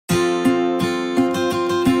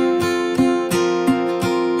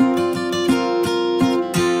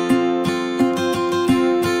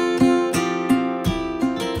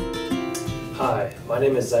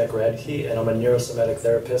is Zach Radke, and I'm a neurosomatic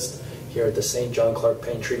therapist here at the St. John Clark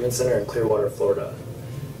Pain Treatment Center in Clearwater, Florida.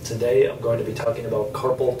 Today I'm going to be talking about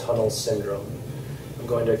carpal tunnel syndrome. I'm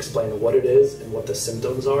going to explain what it is and what the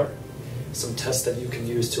symptoms are, some tests that you can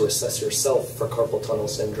use to assess yourself for carpal tunnel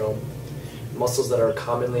syndrome, muscles that are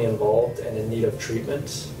commonly involved and in need of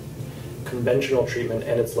treatment, conventional treatment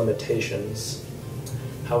and its limitations,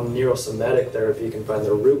 how neurosomatic therapy can find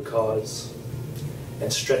the root cause,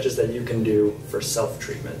 and stretches that you can do for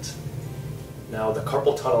self-treatment. Now, the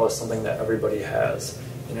carpal tunnel is something that everybody has,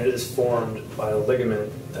 and it is formed by a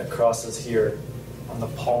ligament that crosses here on the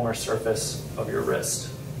palmar surface of your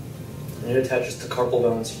wrist. And it attaches to carpal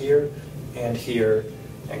bones here and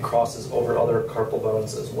crosses over other carpal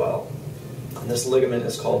bones as well. And this ligament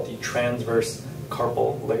is called the transverse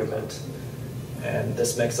carpal ligament. And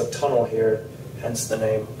this makes a tunnel here, hence the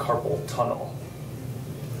name carpal tunnel.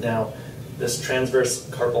 Now, this transverse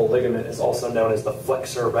carpal ligament is also known as the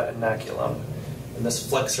flexor retinaculum. And this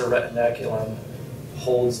flexor retinaculum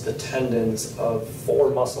holds the tendons of 4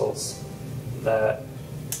 muscles that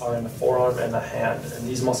are in the forearm and the hand. And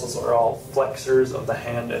these muscles are all flexors of the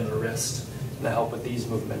hand and the wrist, and they help with these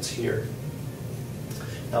movements here.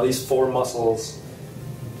 Now, these 4 muscles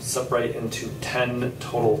separate into 10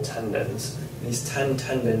 total tendons. And these 10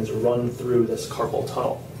 tendons run through this carpal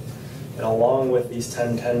tunnel. And along with these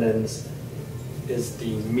 10 tendons is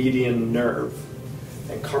the median nerve.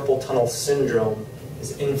 And carpal tunnel syndrome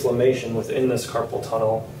is inflammation within this carpal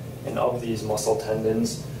tunnel and of these muscle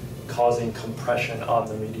tendons, causing compression on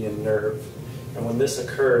the median nerve. And when this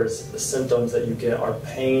occurs, the symptoms that you get are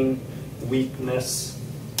pain, weakness,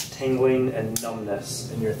 tingling, and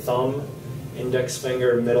numbness in your thumb, index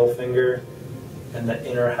finger, middle finger, and the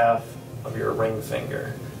inner half of your ring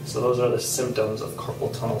finger. So those are the symptoms of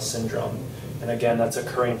carpal tunnel syndrome. And again, that's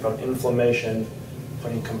occurring from inflammation,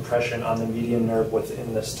 putting compression on the median nerve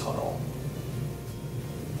within this tunnel.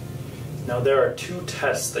 Now, there are 2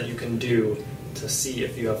 tests that you can do to see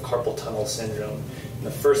if you have carpal tunnel syndrome. And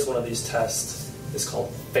the first one of these tests is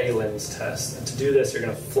called Phelan's test. And to do this, you're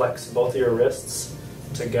going to flex both of your wrists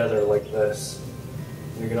together like this.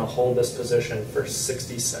 And you're going to hold this position for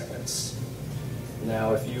 60 seconds.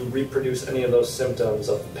 Now, if you reproduce any of those symptoms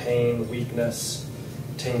of pain, weakness,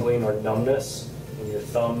 tingling, or numbness in your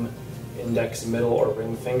thumb, index, middle, or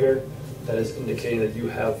ring finger, that is indicating that you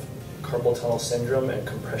have carpal tunnel syndrome and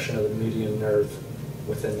compression of the median nerve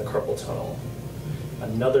within the carpal tunnel.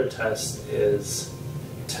 Another test is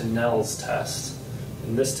Tunnel's test.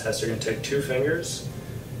 In this test, you're going to take 2 fingers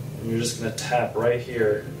and you're just going to tap right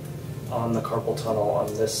here on the carpal tunnel on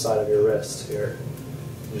this side of your wrist here.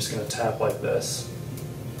 You're just going to tap like this.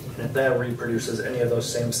 And if that reproduces any of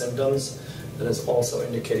those same symptoms, that is also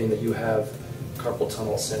indicating that you have carpal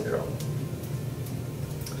tunnel syndrome.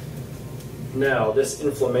 Now, this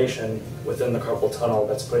inflammation within the carpal tunnel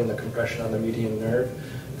that's putting the compression on the median nerve,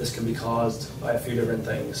 this can be caused by a few different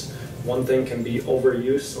things. One thing can be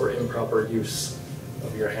overuse or improper use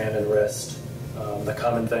of your hand and wrist. The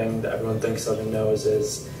common thing that everyone thinks of and knows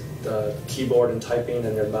is the keyboard and typing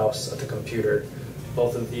and your mouse at the computer.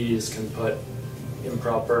 Both of these can put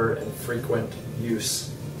improper and frequent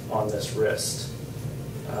use on this wrist.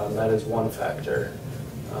 That is one factor.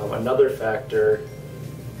 Another factor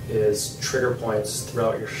is trigger points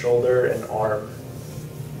throughout your shoulder and arm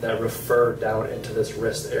that refer down into this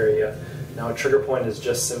wrist area. Now, a trigger point is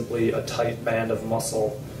just simply a tight band of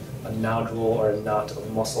muscle, a nodule or a knot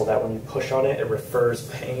of muscle that when you push on it, it refers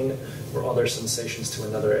pain or other sensations to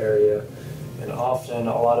another area. And often,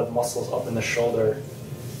 a lot of muscles up in the shoulder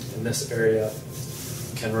in this area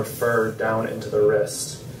can refer down into the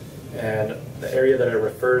wrist. And the area that it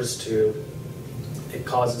refers to, it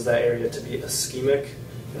causes that area to be ischemic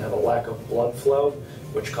and have a lack of blood flow,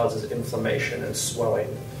 which causes inflammation and swelling.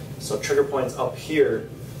 So trigger points up here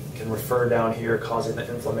can refer down here, causing the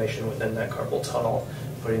inflammation within that carpal tunnel,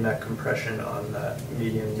 putting that compression on that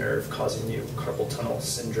median nerve, causing you carpal tunnel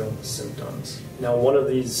syndrome symptoms. Now, one of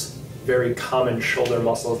these very common shoulder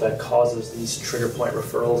muscles that causes these trigger point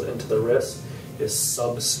referrals into the wrist is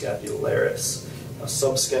subscapularis. Now,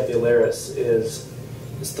 subscapularis is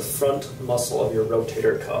the front muscle of your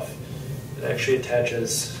rotator cuff. It actually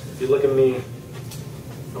attaches, if you look at me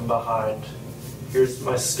from behind, here's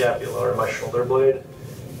my scapula or my shoulder blade,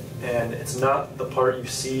 and it's not the part you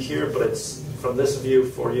see here, but it's from this view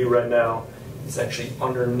for you right now, it's actually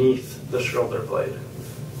underneath the shoulder blade.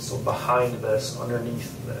 So behind this,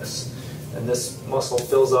 underneath this. And this muscle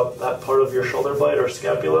fills up that part of your shoulder blade or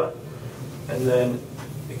scapula, and then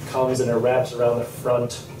it comes and it wraps around the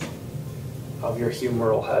front of your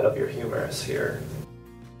humeral head, of your humerus here.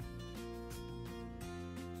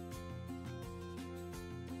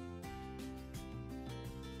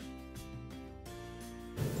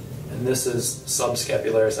 and this is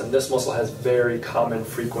subscapularis, and this muscle has very common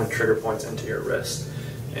frequent trigger points into your wrist.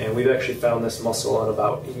 And we've actually found this muscle in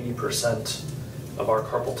about 80% of our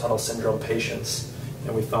carpal tunnel syndrome patients,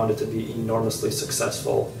 and we found it to be enormously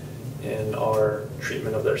successful in our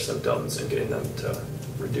treatment of their symptoms and getting them to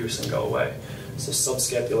reduce and go away. So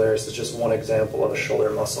subscapularis is just one example of a shoulder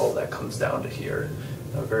muscle that comes down to here,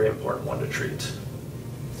 a very important one to treat.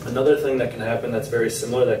 Another thing that can happen that's very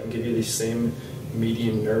similar, that can give you these same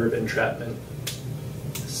median nerve entrapment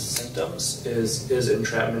symptoms, is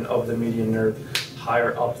entrapment of the median nerve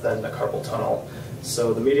higher up than the carpal tunnel.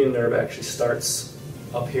 So the median nerve actually starts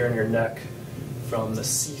up here in your neck from the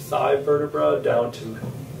C5 vertebra down to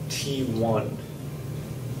T1.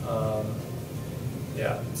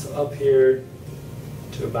 So up here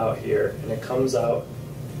to about here, and it comes out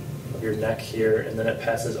of your neck here, and then it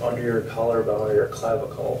passes under your collarbone or your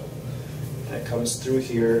clavicle, and it comes through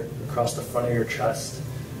here across the front of your chest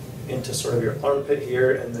into sort of your armpit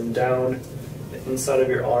here, and then down the inside of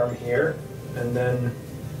your arm here, and then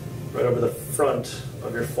right over the front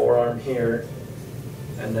of your forearm here,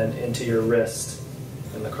 and then into your wrist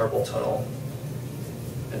and the carpal tunnel,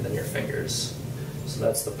 and then your fingers. So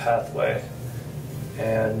that's the pathway.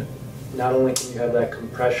 And not only can you have that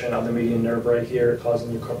compression on the median nerve right here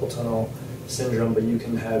causing you carpal tunnel syndrome, but you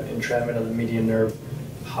can have entrapment of the median nerve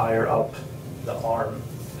higher up the arm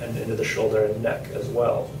and into the shoulder and neck as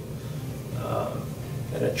well.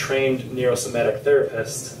 And a trained neurosomatic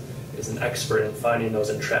therapist is an expert in finding those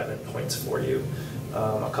entrapment points for you.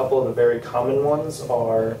 A couple of the very common ones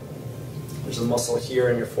are, there's a muscle here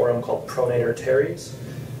in your forearm called pronator teres.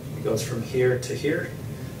 It goes from here to here,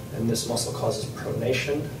 and this muscle causes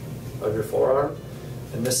pronation of your forearm,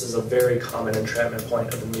 and this is a very common entrapment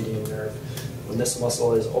point of the median nerve. When this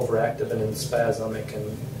muscle is overactive and in spasm, it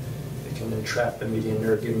can entrap the median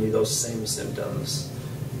nerve, giving you those same symptoms.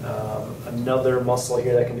 Another muscle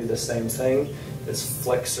here that can do the same thing is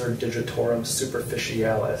flexor digitorum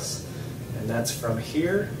superficialis, and that's from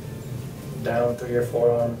here down through your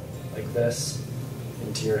forearm like this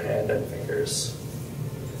into your hand and fingers.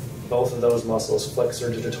 Both of those muscles,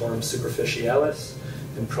 flexor digitorum superficialis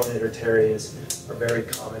and pronator teres, are very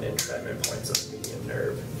common entrapment points of the median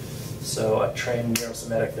nerve. So a trained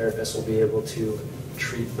neurosomatic therapist will be able to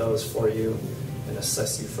treat those for you and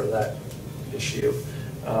assess you for that issue.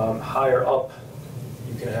 Higher up,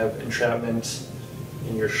 you can have entrapment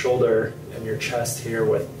in your shoulder and your chest here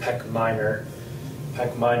with pec minor.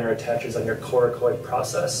 Pec minor attaches on your coracoid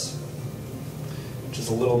process, which is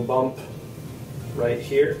a little bump right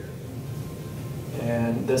here.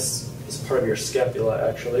 And this is part of your scapula,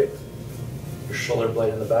 actually, your shoulder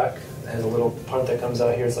blade in the back. It has a little part that comes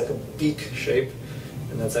out here. It's like a beak shape,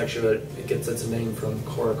 and that's actually what it gets its name from,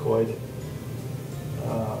 coracoid.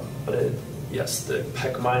 Yes, the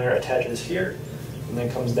pec minor attaches here, and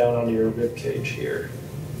then comes down onto your rib cage here,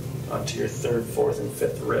 onto your 3rd, 4th, and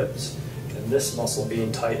 5th ribs. And this muscle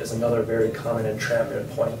being tight is another very common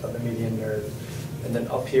entrapment point of the median nerve. And then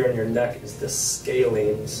up here in your neck is the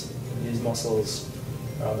scalenes. These muscles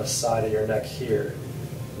are on the side of your neck here.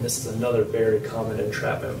 And this is another very common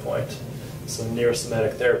entrapment point. So a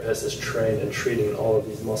neurosomatic therapist is trained in treating all of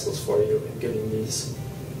these muscles for you and getting these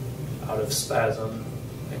out of spasm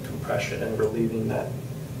and compression and relieving that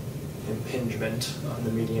impingement on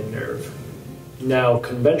the median nerve. Now,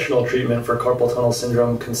 conventional treatment for carpal tunnel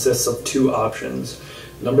syndrome consists of 2 options.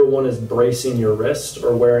 Number 1 is bracing your wrist,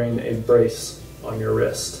 or wearing a brace on your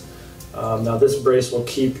wrist. Now this brace will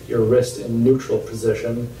keep your wrist in neutral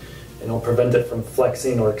position, and it'll prevent it from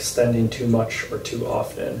flexing or extending too much or too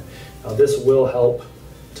often. Now this will help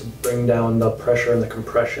to bring down the pressure and the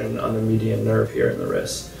compression on the median nerve here in the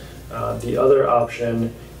wrist. The other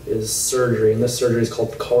option is surgery, and this surgery is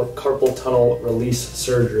called carpal tunnel release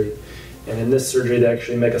surgery. And in this surgery, they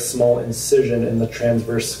actually make a small incision in the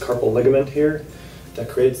transverse carpal ligament here that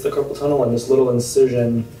creates the carpal tunnel, and this little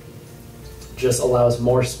incision just allows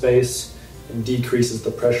more space and decreases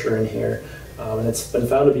the pressure in here. And it's been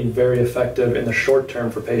found to be very effective in the short term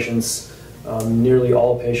for patients. Nearly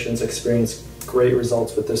all patients experience great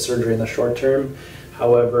results with this surgery in the short term.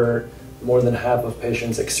 However, more than half of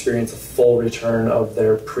patients experience a full return of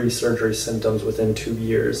their pre-surgery symptoms within 2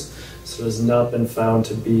 years. So it has not been found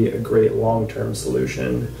to be a great long-term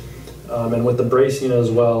solution. And with the bracing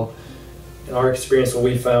as well, in our experience, what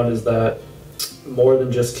we found is that more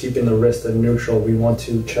than just keeping the wrist in neutral, we want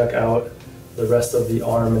to check out the rest of the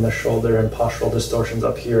arm and the shoulder and postural distortions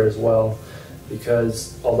up here as well.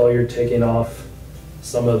 Because although you're taking off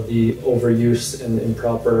some of the overuse and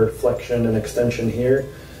improper flexion and extension here,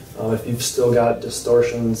 if you've still got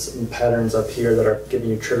distortions and patterns up here that are giving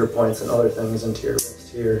you trigger points and other things into your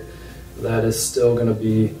wrist here, that is still going to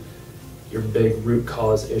be your big root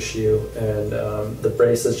cause issue, and the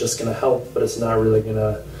brace is just going to help, but it's not really going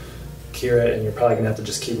to cure it, and you're probably going to have to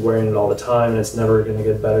just keep wearing it all the time, and it's never going to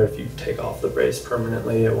get better if you take off the brace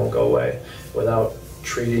permanently. It won't go away without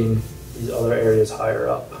treating these other areas higher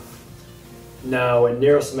up. Now, in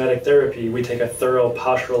neurosomatic therapy, we take a thorough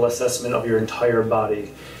postural assessment of your entire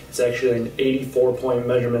body. It's actually an 84-point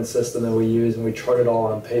measurement system that we use, and we chart it all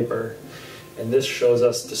on paper. And this shows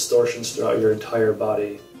us distortions throughout your entire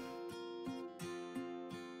body.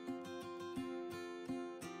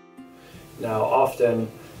 Now,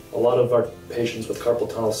 often, a lot of our patients with carpal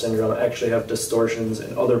tunnel syndrome actually have distortions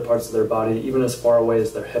in other parts of their body, even as far away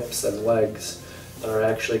as their hips and legs, that are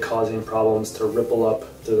actually causing problems to ripple up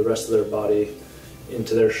through the rest of their body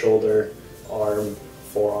into their shoulder, arm,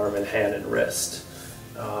 forearm, and hand and wrist.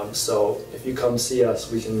 So if you come see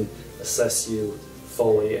us, we can assess you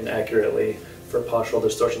fully and accurately for postural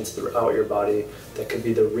distortions throughout your body that could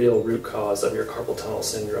be the real root cause of your carpal tunnel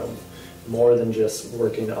syndrome. More than just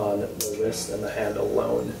working on the wrist and the hand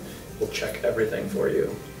alone. We'll check everything for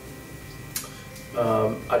you.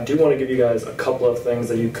 I do want to give you guys a couple of things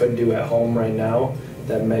that you could do at home right now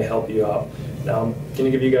that may help you out. Now, I'm going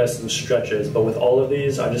to give you guys some stretches, but with all of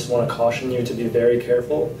these, I just want to caution you to be very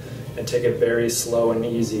careful and take it very slow and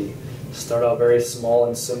easy. Start out very small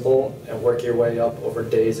and simple and work your way up over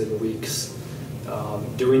days and weeks.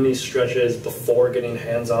 Doing these stretches before getting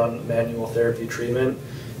hands-on manual therapy treatment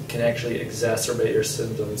can actually exacerbate your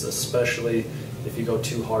symptoms, especially if you go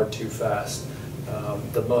too hard too fast.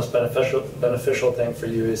 The most beneficial thing for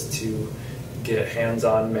you is to get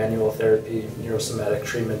hands-on manual therapy, neurosomatic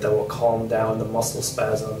treatment that will calm down the muscle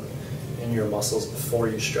spasm in your muscles before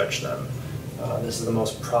you stretch them. This is the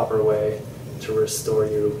most proper way to restore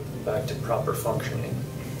you back to proper functioning.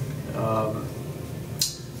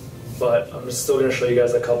 But I'm still going to show you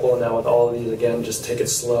guys a couple. Now with all of these, again, just take it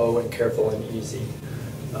slow and careful and easy.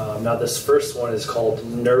 Now this first one is called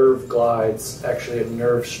nerve glides, actually a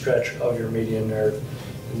nerve stretch of your median nerve.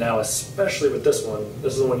 Now especially with this one,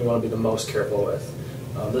 this is the one you want to be the most careful with.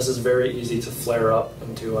 This is very easy to flare up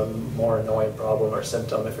into a more annoying problem or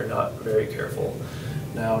symptom if you're not very careful.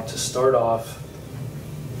 Now to start off,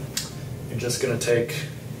 you're just going to take,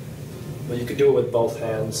 well, you could do it with both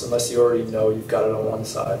hands unless you already know you've got it on one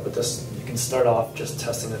side, but this, you can start off just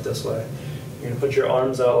testing it this way. You're going to put your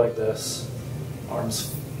arms out like this,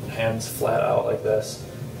 arms and hands flat out like this,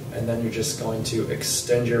 and then you're just going to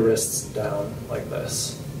extend your wrists down like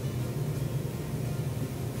this.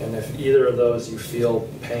 And if either of those you feel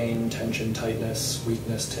pain, tension, tightness,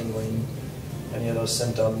 weakness, tingling, any of those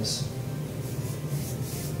symptoms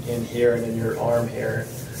in here and in your arm here,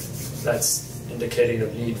 that's indicating a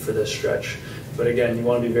need for this stretch. But again, you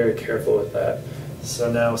want to be very careful with that.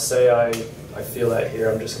 So now say I feel that here,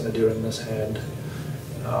 I'm just going to do it in this hand.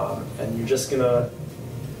 And you're just going to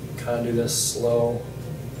kind of do this slow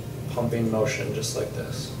pumping motion just like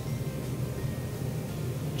this.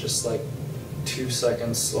 Just like 2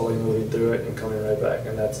 seconds slowly moving through it and coming right back,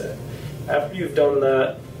 and that's it. After you've done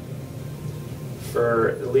that for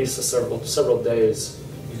at least several days,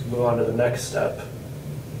 you can move on to the next step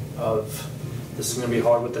of, this is going to be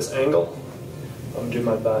hard with this angle, I'm going to do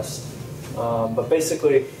my best. But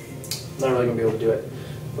basically, I'm not really going to be able to do it,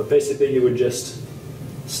 but basically you would just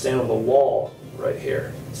stand on the wall right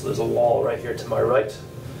here. So there's a wall right here to my right,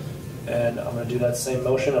 and I'm going to do that same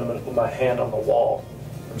motion. I'm going to put my hand on the wall.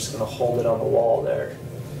 I'm just going to hold it on the wall there,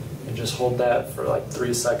 and just hold that for like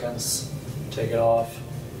 3 seconds, take it off,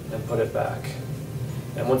 and put it back.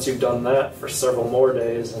 And once you've done that for several more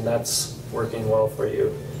days, and that's working well for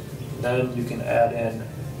you, then you can add in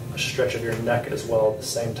a stretch of your neck as well at the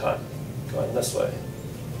same time, going this way.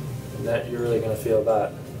 And that you're really going to feel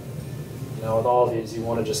that. Now with all of these, you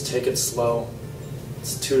want to just take it slow.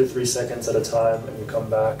 It's 2 to 3 seconds at a time, and you come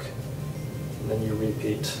back, and then you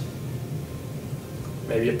repeat.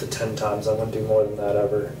 Maybe up to 10 times. I wouldn't do more than that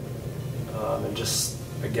ever. And just,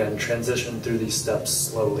 again, transition through these steps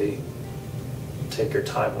slowly. Take your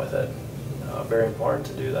time with it. Very important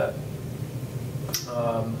to do that.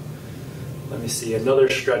 Let me see. Another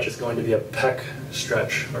stretch is going to be a pec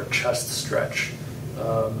stretch or chest stretch.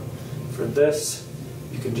 For this,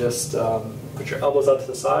 you can just put your elbows out to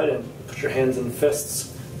the side and put your hands in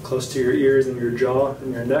fists close to your ears and your jaw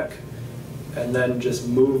and your neck, and then just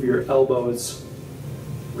move your elbows.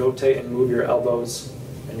 Rotate and move your elbows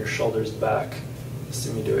and your shoulders back.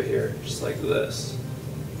 See me do it here, just like this.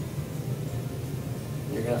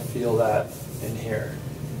 You're going to feel that in here.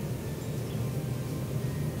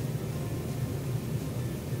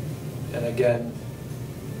 And again,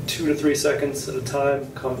 2 to 3 seconds at a time,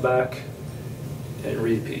 come back and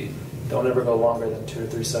repeat. Don't ever go longer than 2 to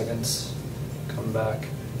 3 seconds. Come back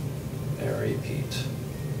and repeat.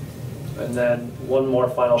 And then one more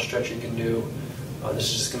final stretch you can do.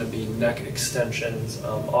 This is just going to be neck extensions,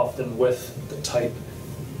 often with the tight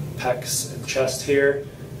pecs and chest here.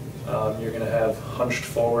 You're going to have hunched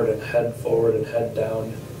forward and head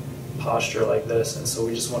down posture like this, and so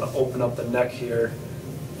we just want to open up the neck here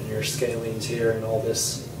and your scalenes here and all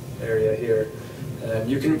this area here.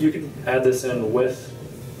 And you can add this in with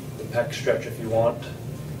the pec stretch if you want,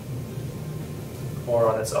 or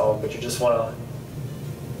on its own, but you just want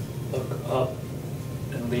to look up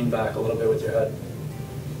and lean back a little bit with your head.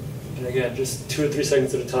 And again, just 2 or 3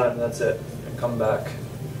 seconds at a time, and that's it, and come back.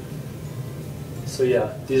 So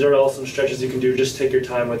yeah, these are all some stretches you can do. Just take your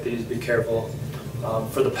time with these, be careful.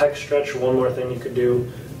 For the pec stretch, one more thing you could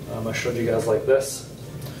do, I showed you guys like this,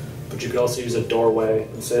 but you could also use a doorway.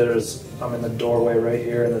 And say I'm in the doorway right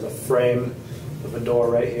here, and there's a frame of a door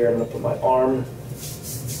right here. I'm going to put my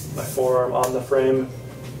forearm on the frame.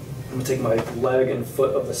 I'm going to take my leg and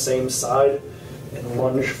foot of the same side and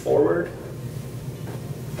lunge forward.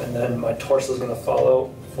 And then my torso is going to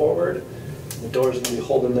follow forward. The door is going to be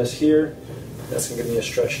holding this here. That's going to give me a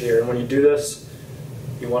stretch here. And when you do this,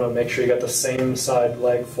 you want to make sure you got the same side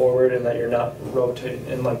leg forward and that you're not rotating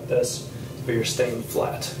in like this, but you're staying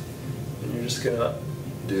flat. And you're just going to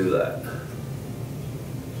do that.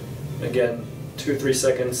 Again, 2 or 3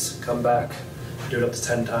 seconds, come back, do it up to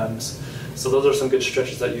 10 times. So those are some good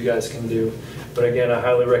stretches that you guys can do. But again, I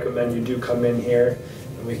highly recommend you do come in here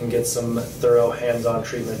and we can get some thorough hands-on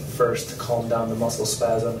treatment first to calm down the muscle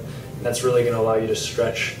spasm. And that's really going to allow you to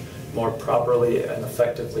stretch more properly and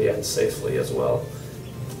effectively and safely as well.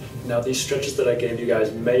 Now, these stretches that I gave you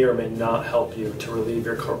guys may or may not help you to relieve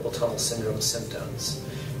your carpal tunnel syndrome symptoms.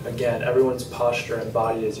 Again, everyone's posture and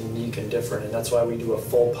body is unique and different, and that's why we do a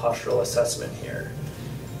full postural assessment here.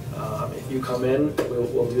 If you come in,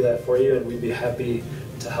 we'll do that for you, and we'd be happy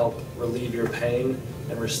to help relieve your pain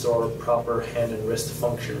and restore proper hand and wrist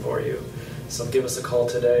function for you. So give us a call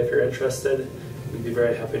today if you're interested. We'd be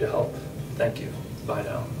very happy to help. Thank you. Bye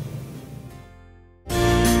now.